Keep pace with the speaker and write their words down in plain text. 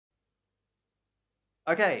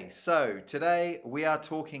Okay, so today we are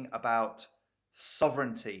talking about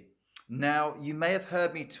sovereignty. Now, you may have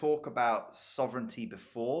heard me talk about sovereignty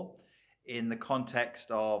before in the context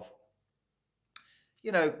of,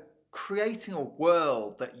 you know, creating a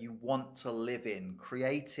world that you want to live in,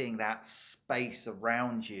 creating that space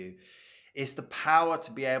around you is the power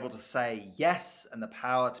to be able to say yes and the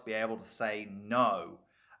power to be able to say no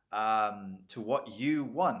to what you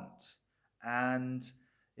want. And,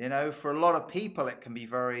 for a lot of people, it can be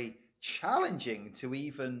very challenging to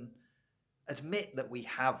even admit that we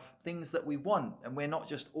have things that we want and we're not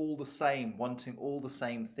just all the same, wanting all the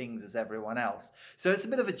same things as everyone else. So it's a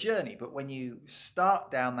bit of a journey, but when you start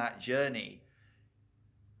down that journey,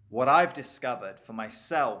 what I've discovered for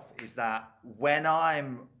myself is that when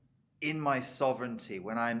I'm in my sovereignty,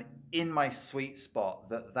 when I'm in my sweet spot,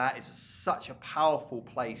 that is such a powerful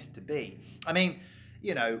place to be. I mean,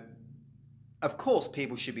 you know, of course,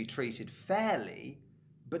 people should be treated fairly,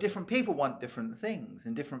 but different people want different things,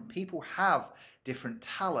 and different people have different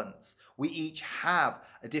talents. We each have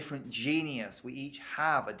a different genius, we each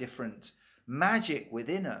have a different magic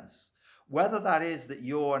within us. Whether that is that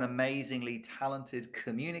you're an amazingly talented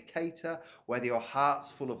communicator, whether your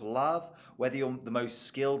heart's full of love, whether you're the most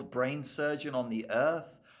skilled brain surgeon on the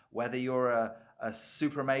earth, whether you're a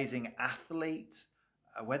super amazing athlete,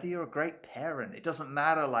 whether you're a great parent, it doesn't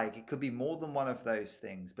matter. Like, it could be more than one of those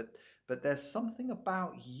things, but there's something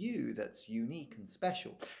about you that's unique and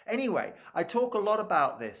special. Anyway, I talk a lot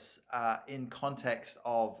about this in context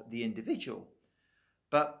of the individual,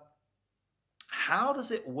 but how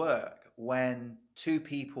does it work when two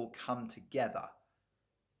people come together?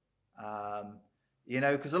 um,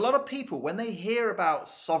 because a lot of people, when they hear about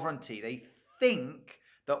sovereignty, they think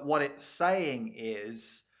that what it's saying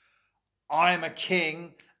is, I'm a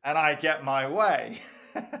king and I get my way.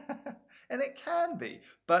 And it can be,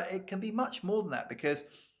 but it can be much more than that, because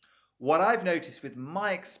what I've noticed with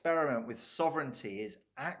my experiment with sovereignty is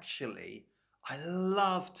actually I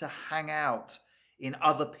love to hang out in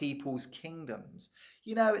other people's kingdoms.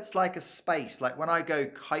 It's like a space. Like when I go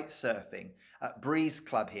kite surfing at Breeze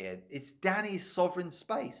Club here, it's Danny's sovereign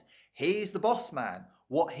space. He's the boss man.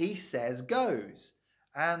 What he says goes.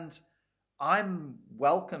 And I'm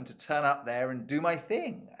welcome to turn up there and do my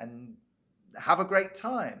thing and have a great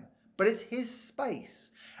time. But it's his space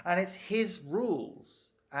and it's his rules.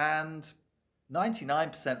 And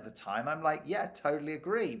 99% of the time, I'm like, yeah, totally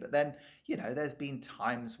agree. But then, there's been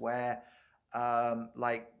times where,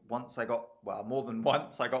 like once I got, well, more than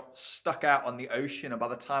once, I got stuck out on the ocean. And by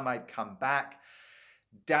the time I'd come back,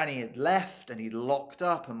 Danny had left and he'd locked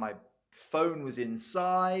up, and my phone was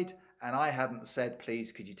inside, and I hadn't said,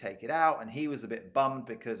 please, could you take it out? And he was a bit bummed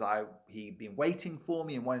because he'd been waiting for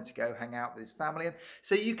me and wanted to go hang out with his family. And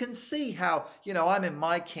so you can see how, I'm in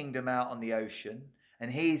my kingdom out on the ocean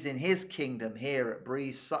and he's in his kingdom here at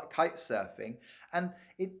Breeze kite surfing. And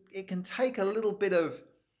it can take a little bit of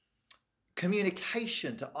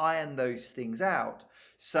communication to iron those things out.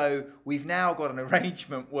 So we've now got an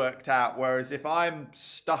arrangement worked out. Whereas if I'm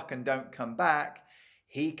stuck and don't come back,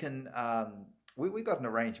 he can. We got an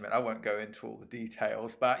arrangement. I won't go into all the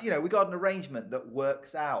details, but we got an arrangement that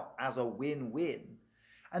works out as a win-win.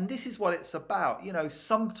 And this is what it's about.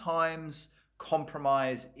 Sometimes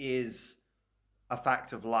compromise is a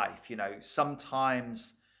fact of life.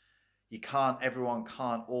 Sometimes everyone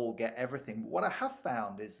can't all get everything. But what I have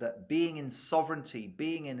found is that being in sovereignty,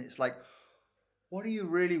 it's like, what do you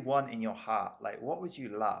really want in your heart? Like, what would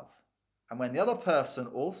you love? And when the other person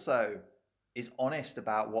also is honest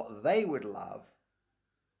about what they would love,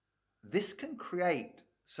 this can create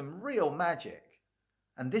some real magic.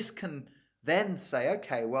 And this can then say,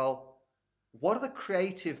 okay, well, what are the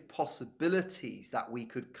creative possibilities that we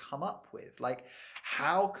could come up with? Like,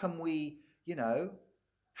 how can we,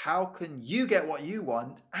 how can you get what you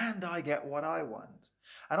want and I get what I want?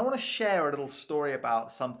 And I want to share a little story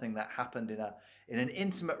about something that happened in an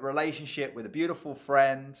intimate relationship with a beautiful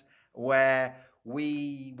friend, where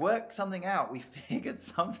we worked something out. We figured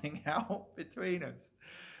something out between us.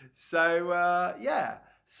 So yeah.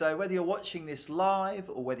 So whether you're watching this live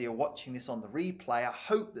or whether you're watching this on the replay, I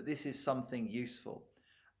hope that this is something useful,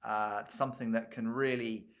 something that can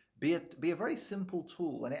really be a very simple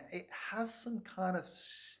tool, and it has some kind of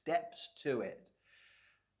steps to it.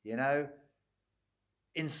 You know,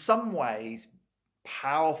 in some ways,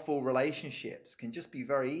 powerful relationships can just be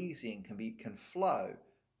very easy and can flow,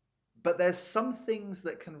 but there's some things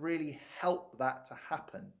that can really help that to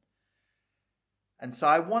happen. And so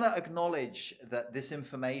I want to acknowledge that this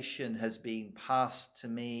information has been passed to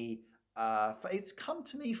me it's come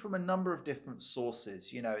to me from a number of different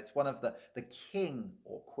sources. You know, it's one of the king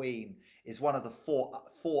or queen is one of the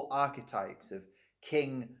four archetypes of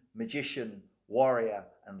king, magician, warrior,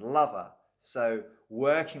 and lover. So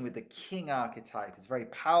working with the king archetype is a very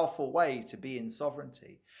powerful way to be in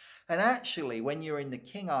sovereignty. And actually, when you're in the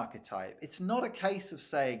king archetype, it's not a case of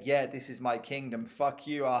saying, yeah, this is my kingdom, fuck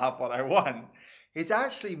you, I'll have what I want. It's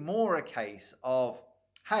actually more a case of,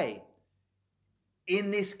 hey, in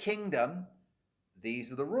this kingdom,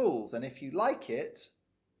 these are the rules. And if you like it,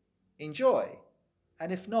 enjoy.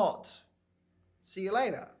 And if not, see you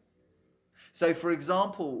later. So, for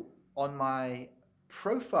example, on my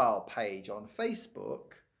profile page on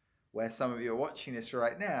Facebook, where some of you are watching this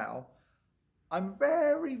right now, I'm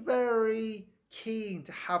very, very keen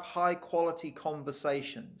to have high quality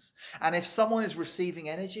conversations. And if someone is receiving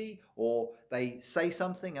energy or they say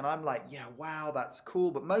something and I'm like, yeah, wow, that's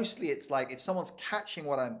cool. But mostly it's like if someone's catching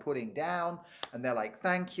what I'm putting down and they're like,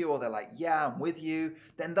 thank you, or they're like, yeah, I'm with you,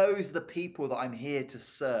 then those are the people that I'm here to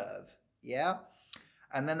serve. Yeah.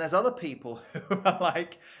 And then there's other people who are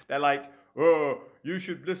like, they're like, oh, you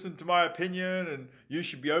should listen to my opinion and you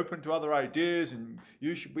should be open to other ideas and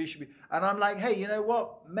we should be. And I'm like, hey, you know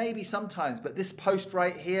what? Maybe sometimes, but this post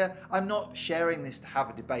right here, I'm not sharing this to have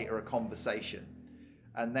a debate or a conversation.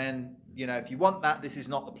 And then, you know, if you want that, this is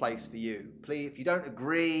not the place for you. Please, if you don't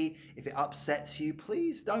agree, if it upsets you,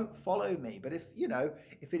 please don't follow me. But if, you know,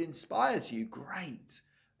 if it inspires you, great.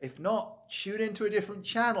 If not, tune into a different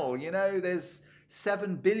channel. You know, there's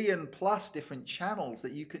 7 billion plus different channels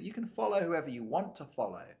that you can follow whoever you want to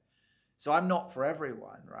follow. So I'm not for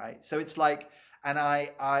everyone, right? So it's like, and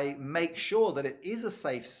I make sure that it is a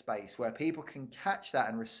safe space where people can catch that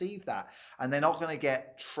and receive that, and they're not going to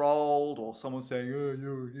get trolled or someone saying, oh,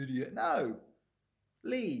 you're an idiot. No,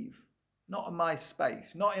 leave. Not in my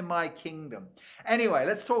space, not in my kingdom. Anyway,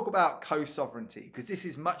 let's talk about co-sovereignty, because this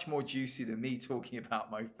is much more juicy than me talking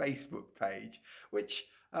about my Facebook page, which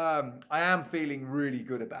I am feeling really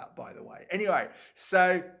good about, by the way. Anyway,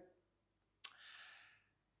 so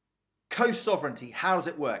co-sovereignty, how does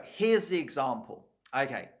it work? Here's the example.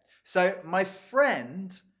 Okay, so my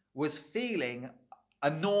friend was feeling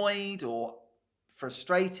annoyed or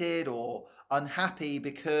frustrated or unhappy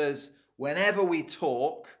because whenever we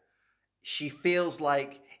talk, she feels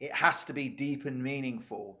like it has to be deep and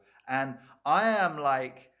meaningful. And I am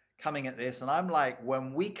like coming at this and I'm like,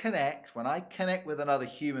 when I connect with another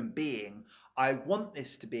human being, I want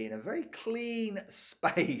this to be in a very clean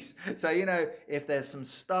space. So, you know, if there's some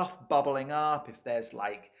stuff bubbling up, if there's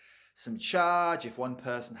like some charge, if one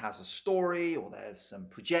person has a story or there's some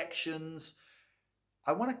projections,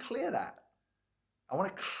 I want to clear that. I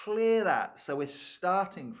want to clear that so we're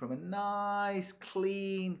starting from a nice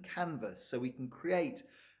clean canvas so we can create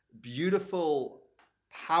beautiful,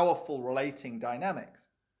 powerful relating dynamics.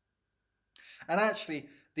 And actually,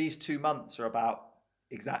 these 2 months are about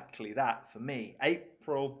exactly that for me.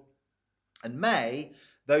 April and May,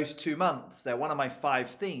 those 2 months, they're one of my 5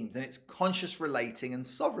 themes, and it's conscious relating and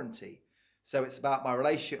sovereignty. So it's about my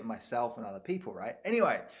relationship with myself and other people, right?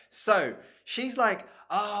 Anyway, so she's like,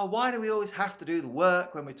 oh, why do we always have to do the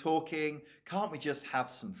work when we're talking? Can't we just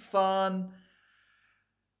have some fun?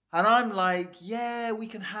 And I'm like, yeah, we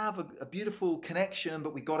can have a beautiful connection,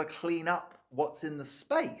 but we got to clean up what's in the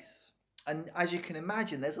space. And as you can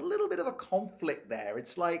imagine, there's a little bit of a conflict there.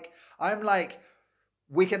 It's like, I'm like,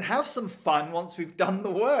 we can have some fun once we've done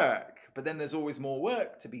the work, but then there's always more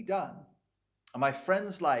work to be done. And my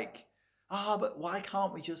friend's like, but why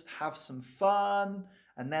can't we just have some fun?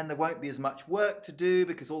 And then there won't be as much work to do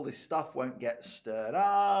because all this stuff won't get stirred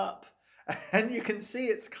up. And you can see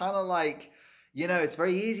it's kind of like, you know, it's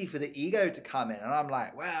very easy for the ego to come in. And I'm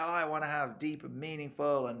like, well, I want to have deep and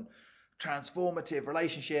meaningful and transformative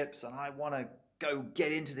relationships. And I want to go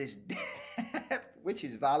get into this depth, which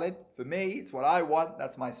is valid for me. It's what I want.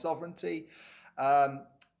 That's my sovereignty.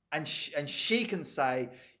 And she can say,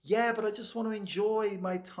 yeah, but I just want to enjoy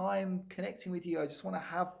my time connecting with you. I just want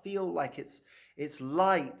to feel like it's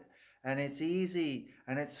light and it's easy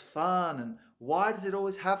and it's fun. And why does it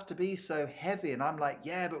always have to be so heavy? And I'm like,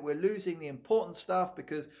 yeah, but we're losing the important stuff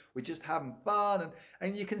because we're just having fun.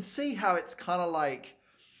 And you can see how it's kind of like,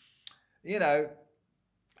 you know,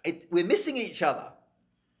 we're missing each other.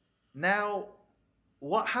 Now,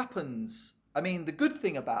 what happens? I mean, the good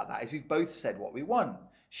thing about that is we've both said what we want.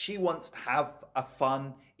 She wants to have a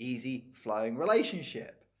fun, easy, flowing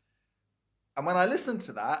relationship. And when I listen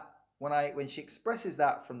to that, when she expresses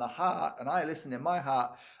that from the heart and I listen in my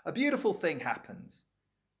heart, a beautiful thing happens.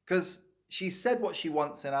 Because she said what she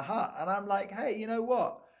wants in her heart. And I'm like, hey, you know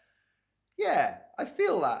what? Yeah, I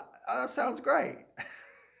feel that. That sounds great.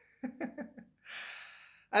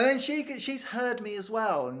 And then she's heard me as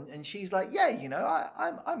well, and she's like, yeah,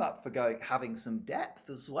 I'm up for having some depth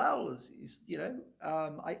as well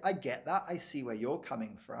I get that. I see where you're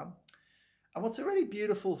coming from. And what's a really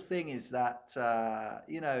beautiful thing is that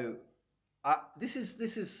this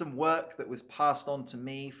is some work that was passed on to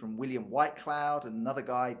me from William Whitecloud, and another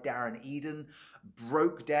guy, Darren Eden,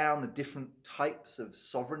 broke down the different types of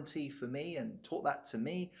sovereignty for me and taught that to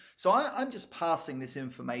me. So I'm just passing this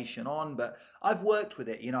information on, but I've worked with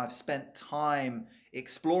it. I've spent time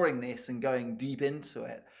exploring this and going deep into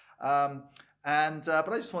it. But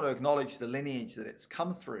I just want to acknowledge the lineage that it's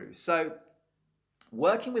come through. So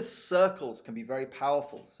working with circles can be very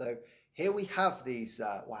powerful. So here we have these,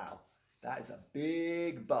 wow, that is a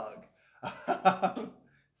big bug.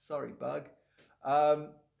 Sorry, bug.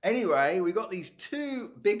 Anyway, we've got these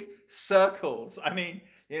two big circles. I mean,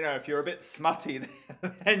 if you're a bit smutty,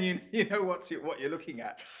 then you know what you're looking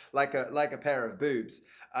at, like a pair of boobs.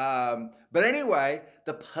 But anyway,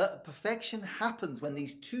 the perfection happens when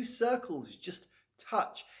these two circles just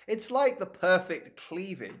touch. It's like the perfect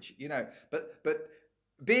cleavage, but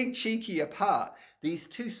being cheeky apart, these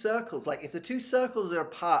two circles, like if the two circles are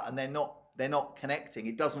apart and they're not connecting,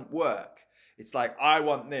 it doesn't work. It's like, I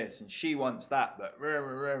want this and she wants that, but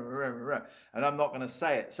and I'm not going to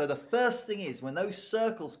say it. So the first thing is, when those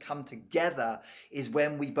circles come together is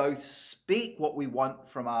when we both speak what we want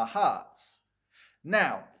from our hearts.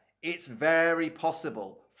 Now, it's very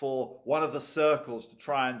possible for one of the circles to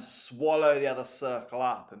try and swallow the other circle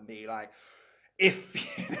up and be like, if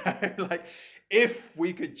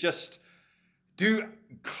we could just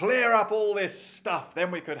clear up all this stuff, then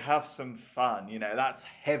we could have some fun. That's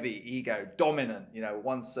heavy ego, dominant,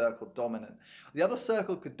 one circle dominant. The other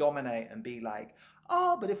circle could dominate and be like,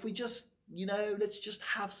 oh, but if we just, let's just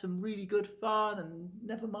have some really good fun and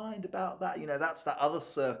never mind about that. That's that other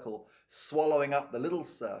circle swallowing up the little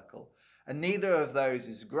circle. And neither of those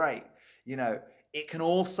is great. It can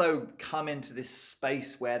also come into this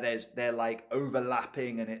space where they're like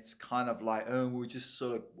overlapping, and it's kind of like, oh, we'll just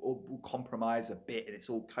sort of we'll compromise a bit, and it's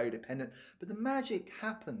all codependent. But the magic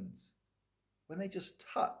happens when they just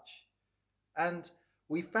touch. And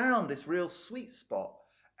we found this real sweet spot,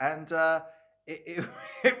 and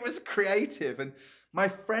it was creative. And my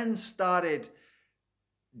friend started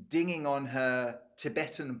dinging on her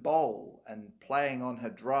Tibetan bowl and playing on her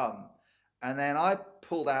drum. And then I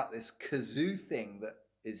pulled out this kazoo thing that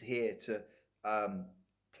is here to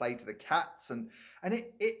play to the cats, and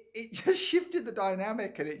it just shifted the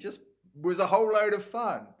dynamic, and it just was a whole load of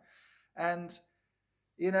fun. And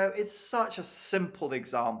it's such a simple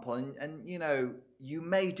example, and you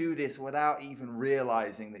may do this without even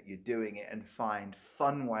realizing that you're doing it, and find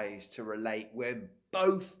fun ways to relate where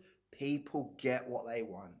both people get what they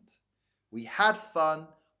want. We had fun,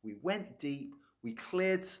 we went deep, we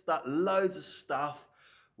cleared loads of stuff.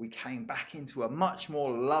 We came back into a much more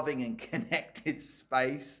loving and connected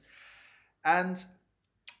space.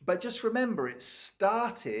 But just remember, it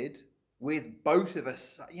started with both of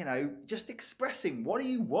us, just expressing, what do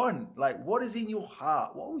you want? Like, what is in your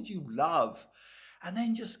heart? What would you love? And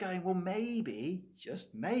then just going, well, maybe,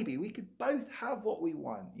 just maybe, we could both have what we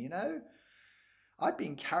want,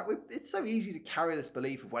 it's so easy to carry this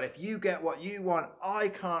belief of, well, if you get what you want, I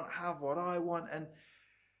can't have what I want. And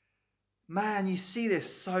man, you see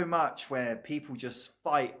this so much where people just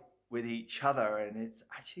fight with each other, and it's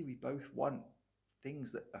actually, we both want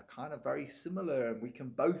things that are kind of very similar, and we can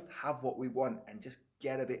both have what we want and just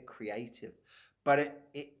get a bit creative. But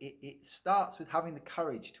it starts with having the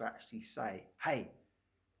courage to actually say, hey,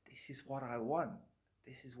 this is what I want.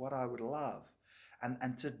 This is what I would love.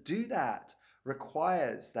 And to do that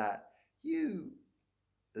requires that you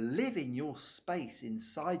live in your space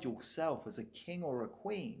inside yourself as a king or a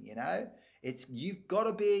queen. You've got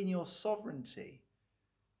to be in your sovereignty.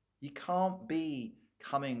 You can't be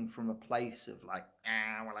coming from a place of like,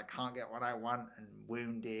 well, I can't get what I want, and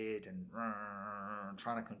wounded and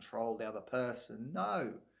trying to control the other person.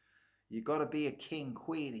 No, you've got to be a king,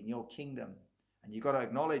 queen in your kingdom, and you've got to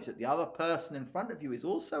acknowledge that the other person in front of you is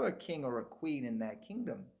also a king or a queen in their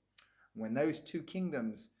kingdom. When those two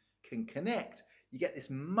kingdoms can connect, you get this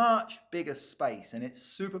much bigger space, and it's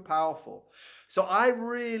super powerful. So I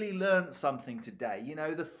really learned something today.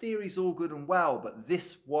 The theory's all good and well, but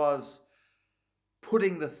this was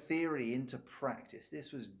putting the theory into practice.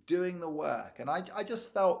 This was doing the work. And I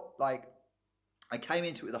just felt like I came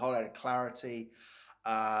into it with a whole lot of clarity,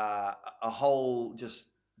 a whole just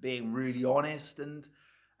being really honest, and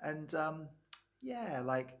yeah,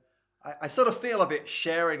 like I sort of feel a bit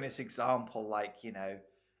sharing this example, like,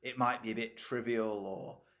 it might be a bit trivial,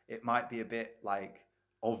 or it might be a bit like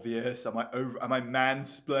obvious? Am I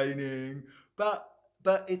mansplaining? But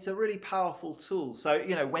it's a really powerful tool. So,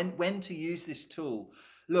 you know, when to use this tool.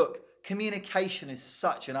 Look, communication is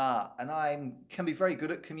such an art, and I can be very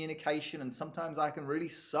good at communication, and sometimes I can really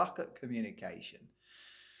suck at communication.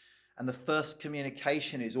 And the first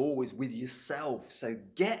communication is always with yourself. So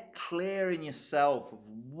get clear in yourself of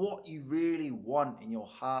what you really want in your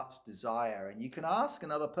heart's desire. And you can ask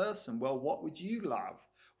another person, well, what would you love?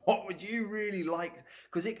 What would you really like?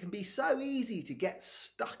 Because it can be so easy to get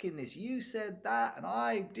stuck in this. You said that, and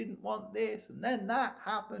I didn't want this, and then that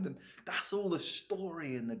happened. And that's all the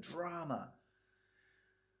story and the drama.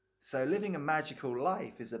 So living a magical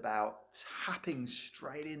life is about tapping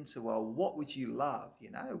straight into, well, what would you love?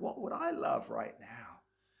 You know, what would I love right now?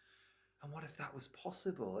 And what if that was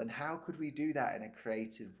possible? And how could we do that in a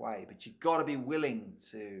creative way? But you've got to be willing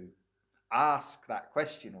to ask that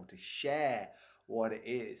question or to share what it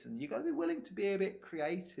is. And you've got to be willing to be a bit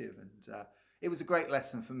creative. And it was a great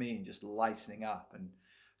lesson for me in just lightening up and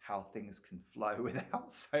how things can flow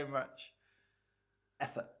without so much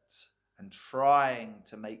effort and trying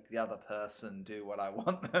to make the other person do what I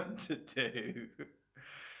want them to do.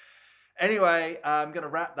 Anyway, I'm going to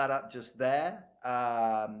wrap that up just there.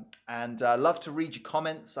 And love to read your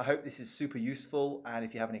comments. I hope this is super useful. And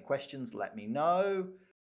if you have any questions, let me know.